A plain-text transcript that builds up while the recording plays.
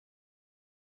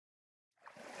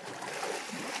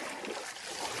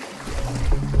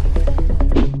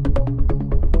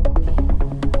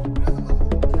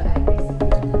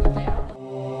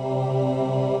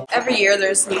year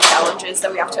there's new challenges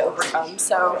that we have to overcome,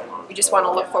 so we just want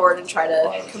to look forward and try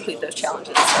to complete those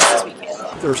challenges as best as we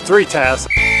can. There's 3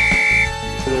 tasks.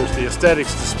 There's the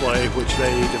aesthetics display, which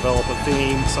they develop a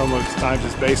theme. Sometimes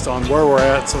it's based on where we're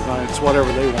at, sometimes it's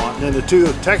whatever they want. And then the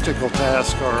 2 technical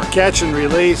tasks are catch and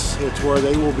release. It's where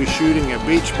they will be shooting a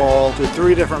beach ball to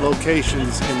 3 different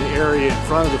locations in the area in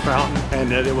front of the fountain, and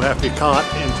that it will have to be caught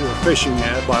into a fishing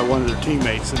net by one of their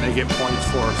teammates, and they get points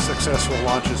for successful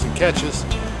launches and catches.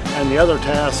 And the other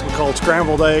task is called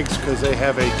Scrambled Eggs, because they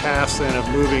have a task then of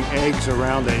moving eggs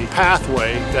around a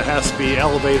pathway that has to be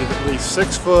elevated at least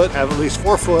 6 foot, have at least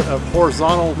 4 foot of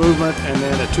horizontal movement, and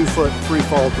then a 2 foot free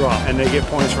fall drop. And they get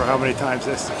points for how many times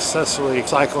they successfully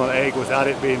cycle an egg without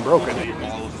it being broken.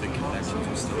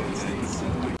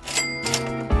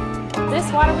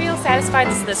 This water wheel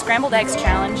satisfies the Scrambled Eggs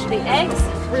challenge. The eggs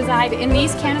reside in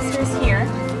these canisters here,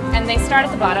 and they start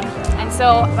at the bottom, and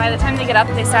so by the time they get up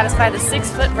they satisfy the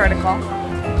 6 foot vertical.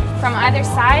 From either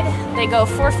side they go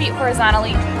 4 feet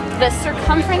horizontally. The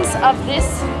circumference of this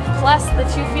plus the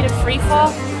 2 feet of free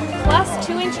fall plus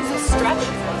 2 inches of stretch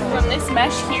from this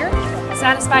mesh here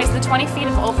satisfies the 20 feet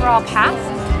of overall path,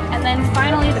 and then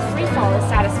finally the free fall is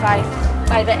satisfied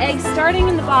by the egg starting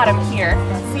in the bottom here,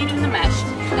 feeding the mesh,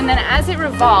 and then as it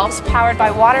revolves, powered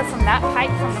by water from that pipe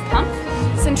from the pump,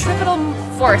 centripetal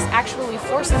force actually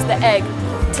forces the egg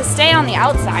to stay on the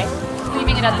outside,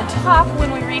 leaving it at the top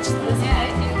when we reach this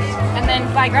end, and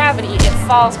then by gravity it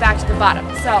falls back to the bottom.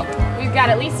 So we've got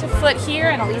at least a foot here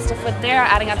and at least a foot there,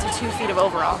 adding up to 2 feet of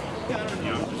overall.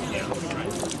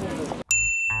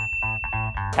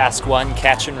 Task 1,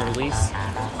 catch and release.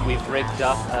 We've rigged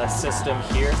up a system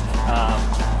here.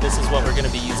 This is what we're going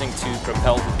to be using to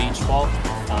propel the beach ball.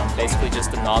 Basically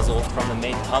just a nozzle from the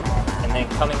main pump, and then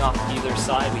coming off either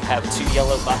side we have 2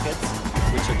 yellow buckets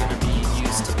which are going to be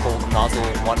used to pull the nozzle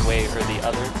in one way or the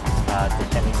other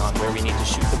depending on where we need to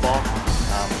shoot the ball.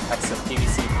 We have some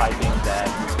PVC piping that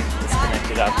is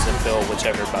connected up to fill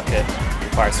whichever bucket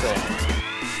requires filling.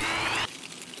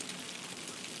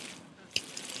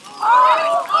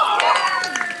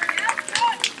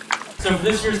 So for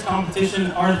this year's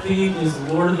competition, our theme is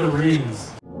Lord of the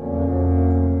Rings.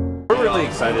 We're really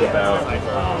excited about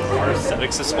our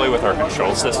aesthetics display with our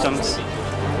control systems.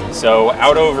 So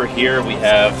out over here we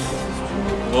have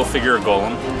a little figure of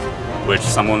Golem, which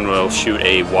someone will shoot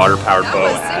a water-powered bow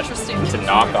at to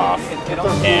knock off.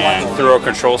 And through our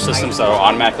control systems that will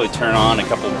automatically turn on a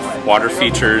couple water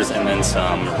features and then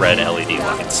some red LED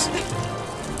lights.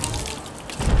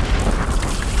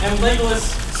 And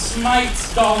Legolas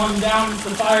smites Gollum down into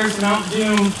the fires of Mount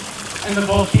Doom, and the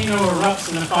volcano erupts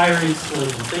in a fiery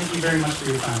explosion. Thank you very much for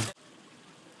your time.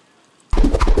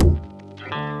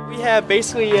 We have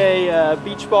basically a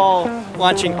beach ball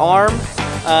launching arm,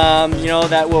 you know,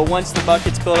 that will, once the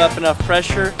buckets build up enough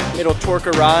pressure, it'll torque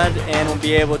a rod and we'll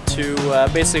be able to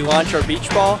basically launch our beach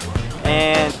ball.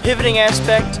 And pivoting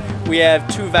aspect, we have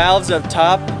 2 valves up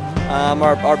top.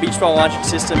 Our beach ball launching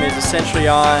system is essentially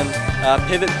on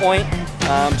pivot point.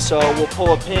 So we'll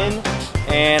pull a pin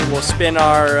and we'll spin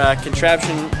our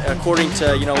contraption according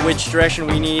to, you know, which direction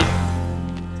we need.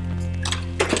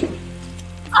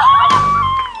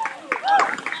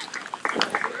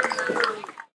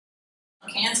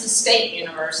 Kansas State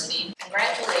University,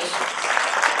 congratulations.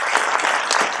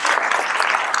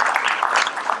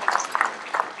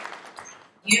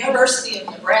 University of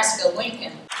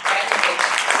Nebraska-Lincoln, congratulations.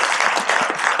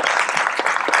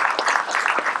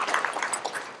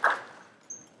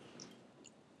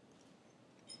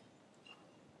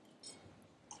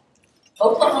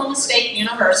 Oklahoma State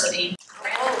University,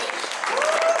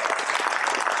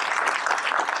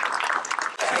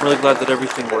 I'm really glad that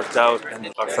everything worked out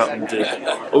and our fountain did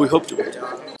what we hoped it would do.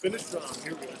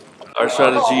 Our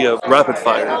strategy of rapid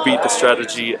fire beat the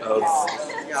strategy of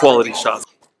quality shots.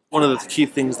 One of the key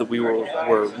things that we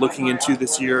were looking into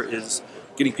this year is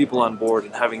getting people on board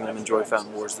and having them enjoy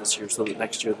Fountain Wars this year so that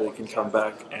next year they can come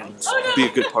back and be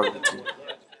a good part of the team.